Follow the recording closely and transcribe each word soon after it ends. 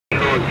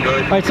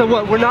Alright, so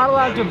what, we're not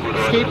allowed to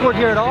skateboard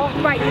here at all?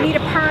 Right, you need a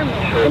permit.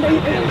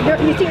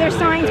 You see there's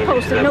signs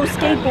posted, no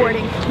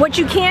skateboarding. What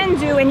you can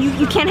do, and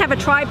you can't have a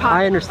tripod.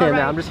 I understand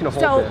that, I'm just going to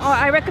hold this. So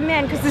I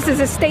recommend, because this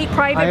is a state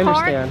private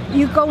park,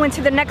 you go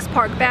into the next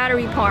park,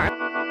 Battery Park.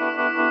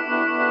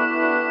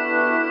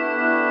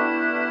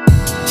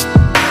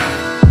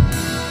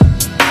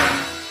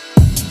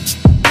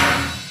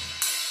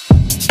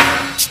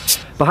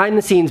 Behind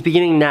the scenes,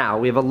 beginning now,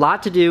 we have a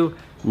lot to do,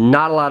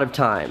 not a lot of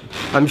time.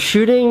 I'm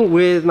shooting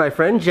with my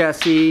friend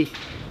Jesse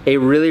a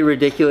really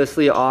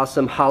ridiculously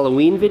awesome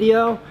Halloween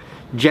video.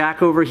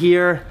 Jack over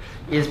here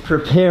is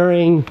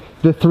preparing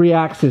the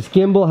 3-axis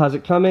gimbal. How's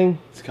it coming?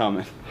 It's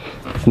coming.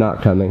 It's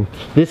not coming.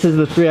 This is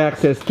the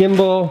 3-axis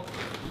gimbal.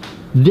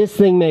 This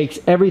thing makes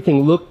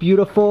everything look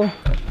beautiful.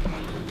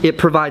 It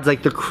provides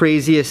like the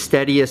craziest,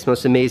 steadiest,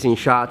 most amazing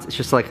shots. It's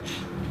just like,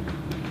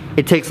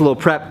 it takes a little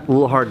prep, a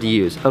little hard to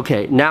use.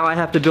 Okay, now I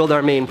have to build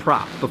our main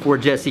prop before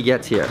Jesse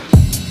gets here.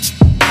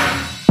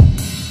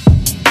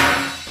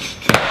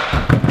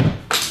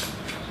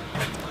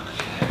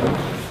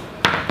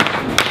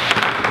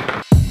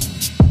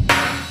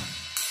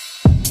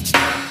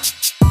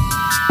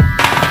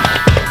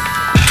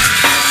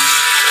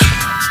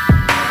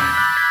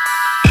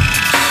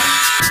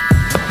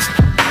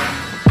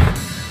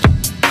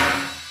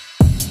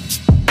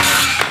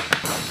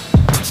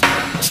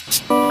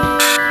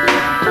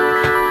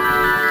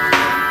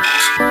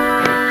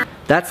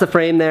 That's the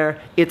frame there.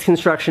 Its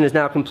construction is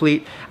now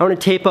complete. I want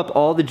to tape up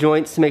all the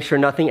joints to make sure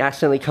nothing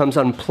accidentally comes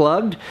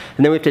unplugged,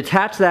 and then we have to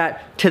attach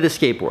that to the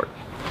skateboard.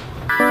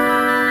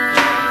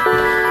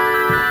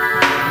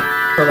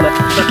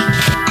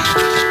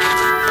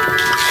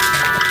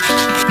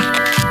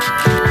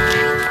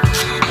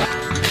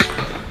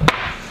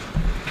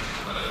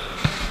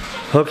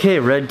 Okay,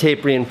 red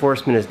tape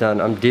reinforcement is done.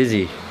 I'm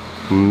dizzy.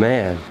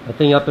 Man. That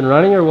thing up and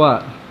running or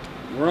what?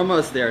 We're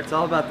almost there. It's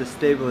all about the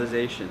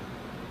stabilization.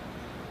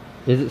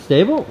 Is it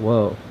stable?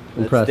 Whoa,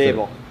 impressive. It's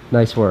stable.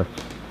 Nice work.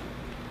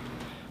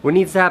 What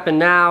needs to happen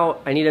now,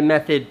 I need a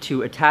method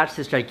to attach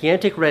this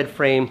gigantic red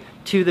frame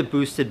to the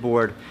boosted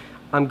board.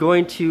 I'm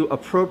going to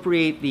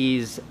appropriate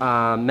these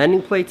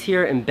mending plates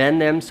here and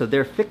bend them so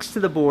they're fixed to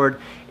the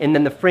board, and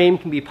then the frame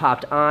can be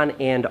popped on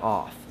and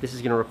off. This is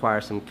going to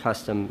require some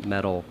custom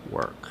metal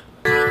work.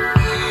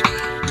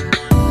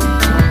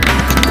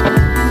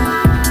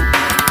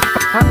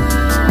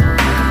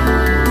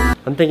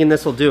 I'm thinking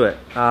this will do it.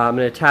 I'm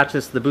going to attach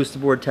this to the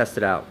boosted board, test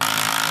it out.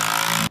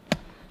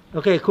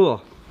 Okay,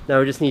 cool. Now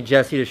we just need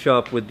Jesse to show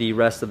up with the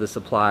rest of the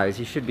supplies.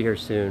 He should be here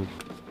soon.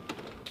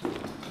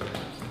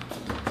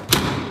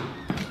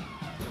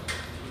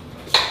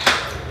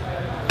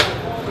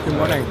 Good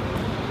morning.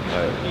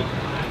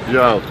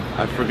 Yo,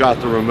 I forgot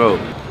the remote.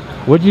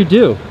 What'd you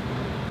do?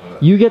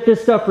 You get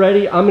this stuff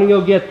ready. I'm going to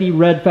go get the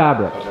red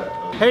fabric.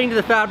 Okay. Heading to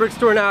the fabric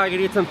store now. I got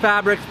to get some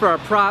fabrics for our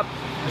prop.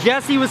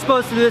 Jesse was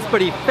supposed to do this, but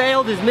he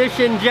failed his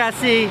mission.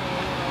 Jesse,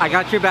 I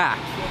got your back.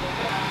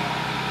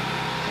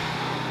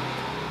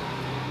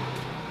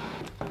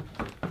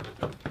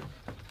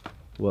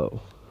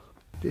 Whoa.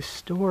 This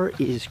store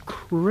is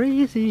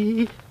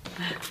crazy.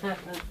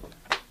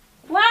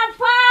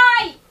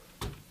 Wi-Fi!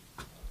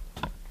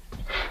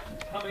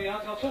 Coming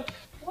out, Alpha?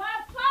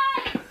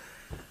 Wi-Fi!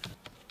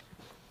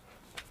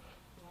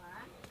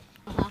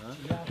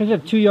 Can I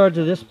have 2 yards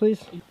of this,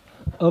 please?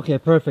 Okay,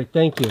 perfect.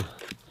 Thank you.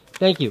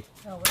 Thank you.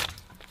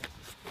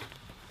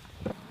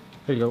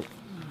 Here you go.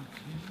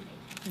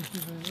 Thank you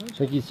very much.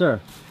 Thank you, sir.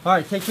 All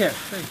right, take care.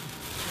 Thanks.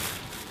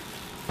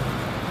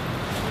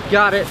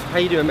 Got it. How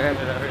you doing, man?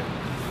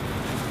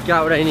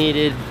 Got what I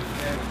needed.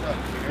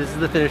 This is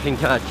the finishing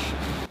touch.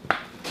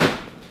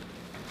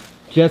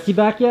 Jesse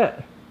back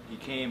yet? He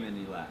came and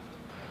he left.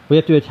 We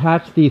have to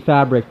attach the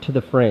fabric to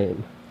the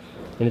frame,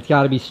 and it's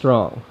got to be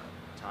strong.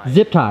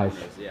 Zip ties.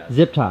 Yeah.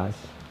 Zip ties.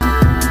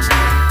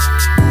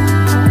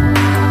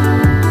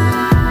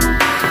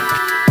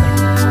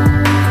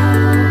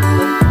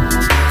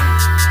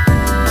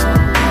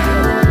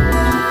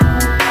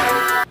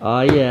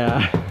 Oh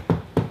yeah.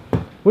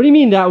 What do you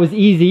mean that was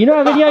easy? You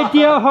don't have any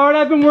idea how hard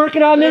I've been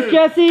working on this,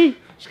 Jesse?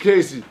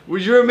 Casey,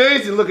 well, you're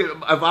amazing. Look, if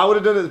I would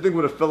have done it, the thing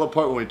would have fell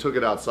apart when we took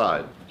it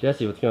outside.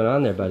 Jesse, what's going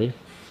on there, buddy?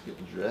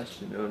 Getting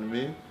dressed, you know what I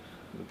mean?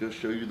 I'll go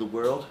show you the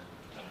world.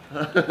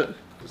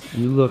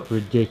 You look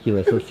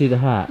ridiculous. Let's see the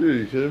hat. Dude,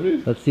 you kidding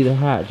me? Let's see the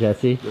hat,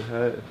 Jesse. The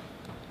hat.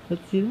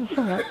 Let's see the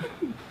hat.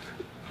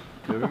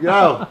 Here we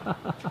go.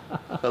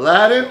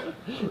 Aladdin.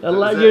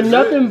 You're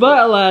nothing but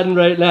Aladdin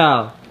right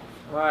now.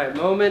 All right,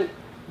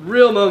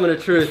 real moment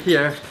of truth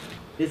here.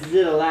 This is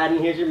it, Aladdin.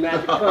 Here's your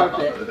magic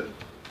carpet.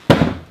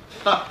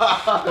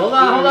 Hold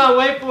on,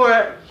 wait for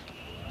it.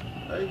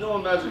 How you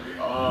doing, magic?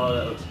 Oh,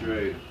 that looks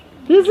great.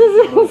 This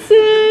is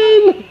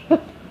insane.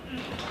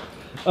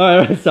 All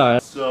right,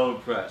 sorry. So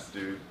impressed,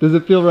 dude. Does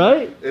it feel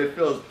right? It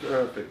feels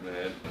perfect,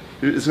 man.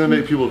 It's gonna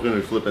make people gonna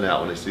be flipping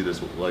out when they see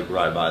this like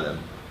ride by them.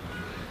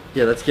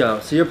 Yeah, let's go.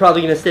 So you're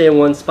probably gonna stay in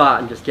one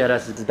spot and just get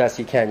us as best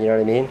you can. You know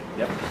what I mean?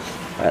 Yep.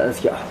 All right, let's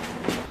go.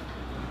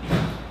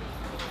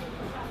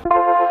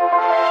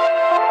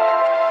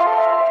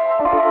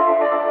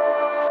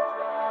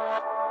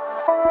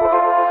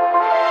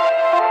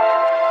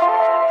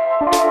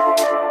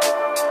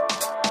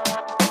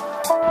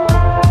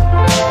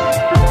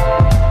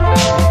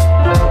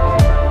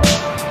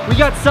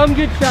 some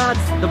good shots.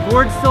 The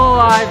board's still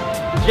alive.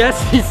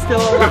 Jesse's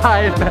still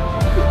alive.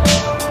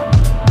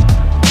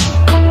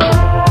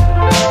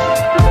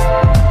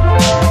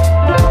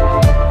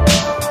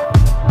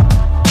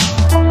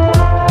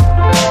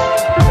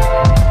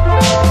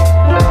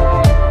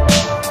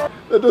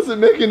 That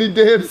doesn't make any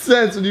damn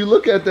sense when you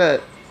look at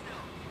that.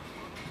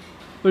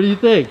 What do you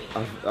think?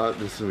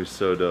 This is gonna be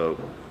so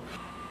dope.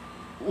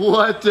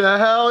 What the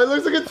hell? It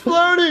looks like it's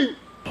floating!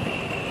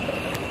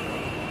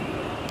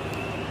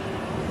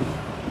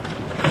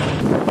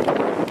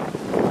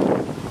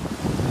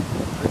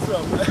 What's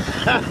up, man?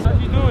 How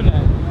you doing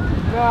that?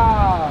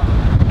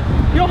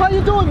 Nah. Yo, how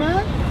you doing,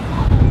 man?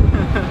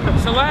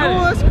 It's Aladdin.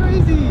 Oh, that's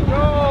crazy.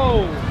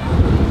 Yo.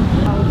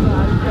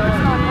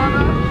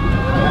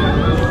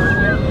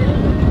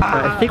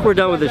 I think we're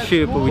done with the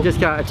shoot, but we just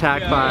got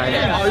attacked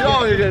Oh,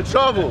 y'all gonna get in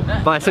trouble.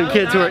 by some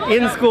kids who are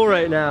in school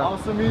right now.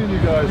 Awesome meeting you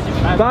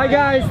guys. Bye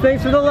guys,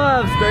 thanks for the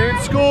love. Stay in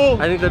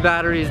school. I think the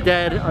battery's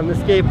dead on the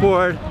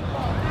skateboard.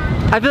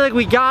 I feel like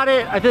we got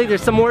it. I feel like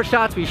there's some more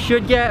shots we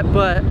should get,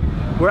 but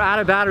we're out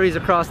of batteries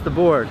across the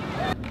board.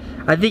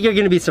 I think you're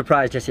gonna be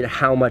surprised, Jesse, at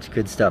how much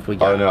good stuff we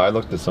got. Oh no, I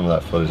looked at some of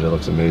that footage. It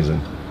looks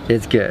amazing.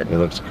 It's good. It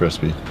looks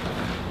crispy.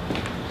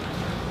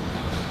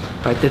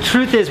 All right, the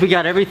truth is we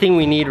got everything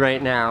we need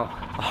right now,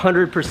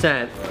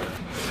 100%.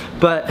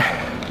 But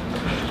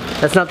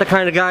that's not the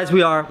kind of guys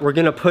we are. We're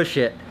gonna push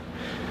it.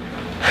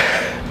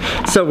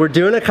 So we're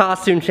doing a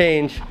costume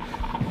change.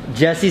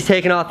 Jesse's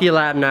taking off the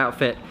Aladdin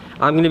outfit.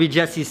 I'm gonna be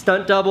Jesse's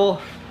stunt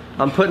double.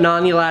 I'm putting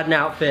on the Aladdin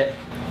outfit.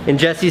 And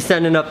Jesse's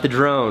sending up the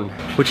drone,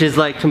 which is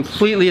like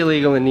completely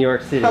illegal in New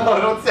York City. Oh,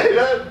 don't say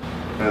that.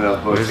 I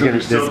know. This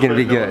is gonna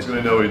be good. No one's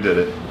gonna know we did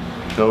it.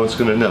 No one's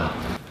gonna know.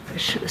 I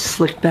should have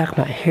slicked back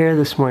my hair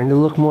this morning to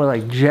look more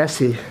like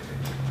Jesse.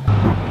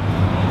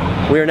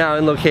 We are now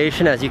in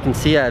location. As you can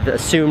see, I've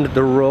assumed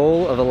the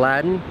role of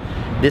Aladdin.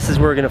 This is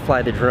where we're gonna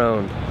fly the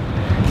drone.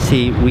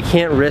 See, we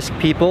can't risk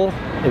people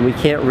and we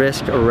can't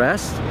risk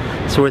arrest.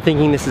 So we're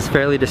thinking this is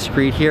fairly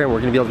discreet here and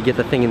we're gonna be able to get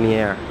the thing in the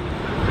air.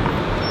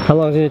 How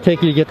long is it gonna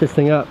take you to get this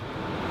thing up?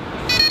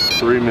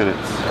 3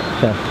 minutes.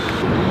 Okay.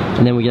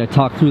 And then we gotta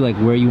talk through like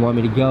where you want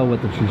me to go,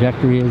 what the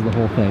trajectory is, the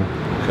whole thing.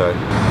 Okay.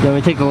 You want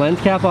me to take the lens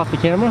cap off the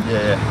camera?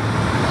 Yeah.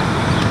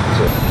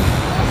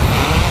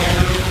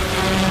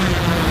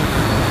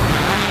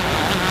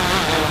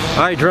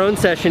 All right, drone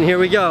session, here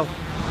we go.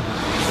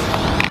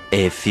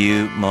 A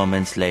few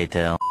moments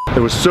later. It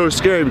was so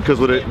scary because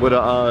with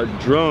a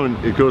drone,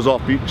 it goes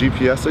off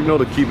GPS signal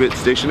to keep it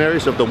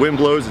stationary. So if the wind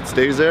blows, it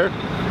stays there.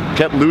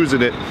 Kept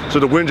losing it, so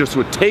the wind just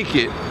would take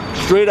it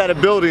straight at a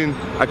building.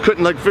 I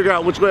couldn't like figure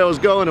out which way I was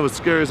going. It was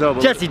scary as hell.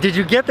 Jesse, did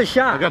you get the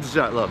shot? I got the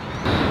shot. Look.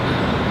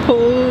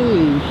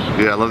 Holy.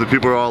 Yeah, I love that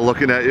people are all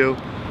looking at you.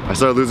 I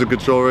started losing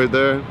control right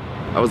there.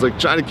 I was like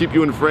trying to keep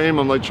you in frame.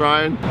 I'm like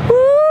trying.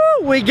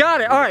 Woo! We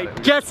got it. All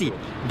right, Jesse,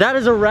 that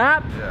is a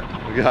wrap.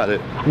 Yeah, we got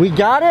it. We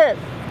got it.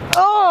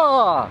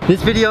 Oh!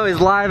 This video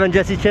is live on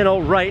Jesse's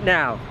channel right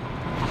now.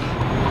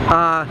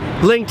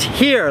 Linked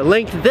here,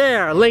 linked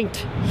there,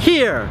 linked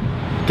here.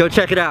 Go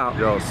check it out.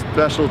 Yo,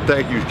 special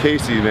thank you,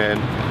 Casey, man.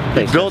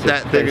 Thanks, He built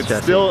Jesse. that thing. Thanks, It's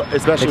Jesse. still a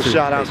special Thanks,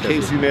 shout out, Jesse.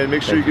 Casey, man.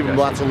 Make sure you Thanks, give him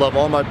Jesse. lots of love.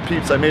 All my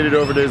peeps, I made it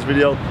over to his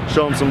video.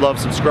 Show him some love,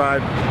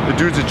 subscribe. The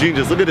dude's a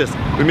genius. Look at this.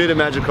 We made a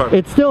magic carpet.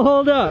 It's still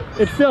held up.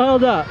 It's still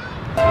held up.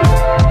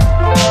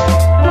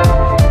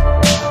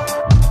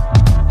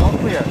 All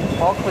clear.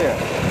 All clear.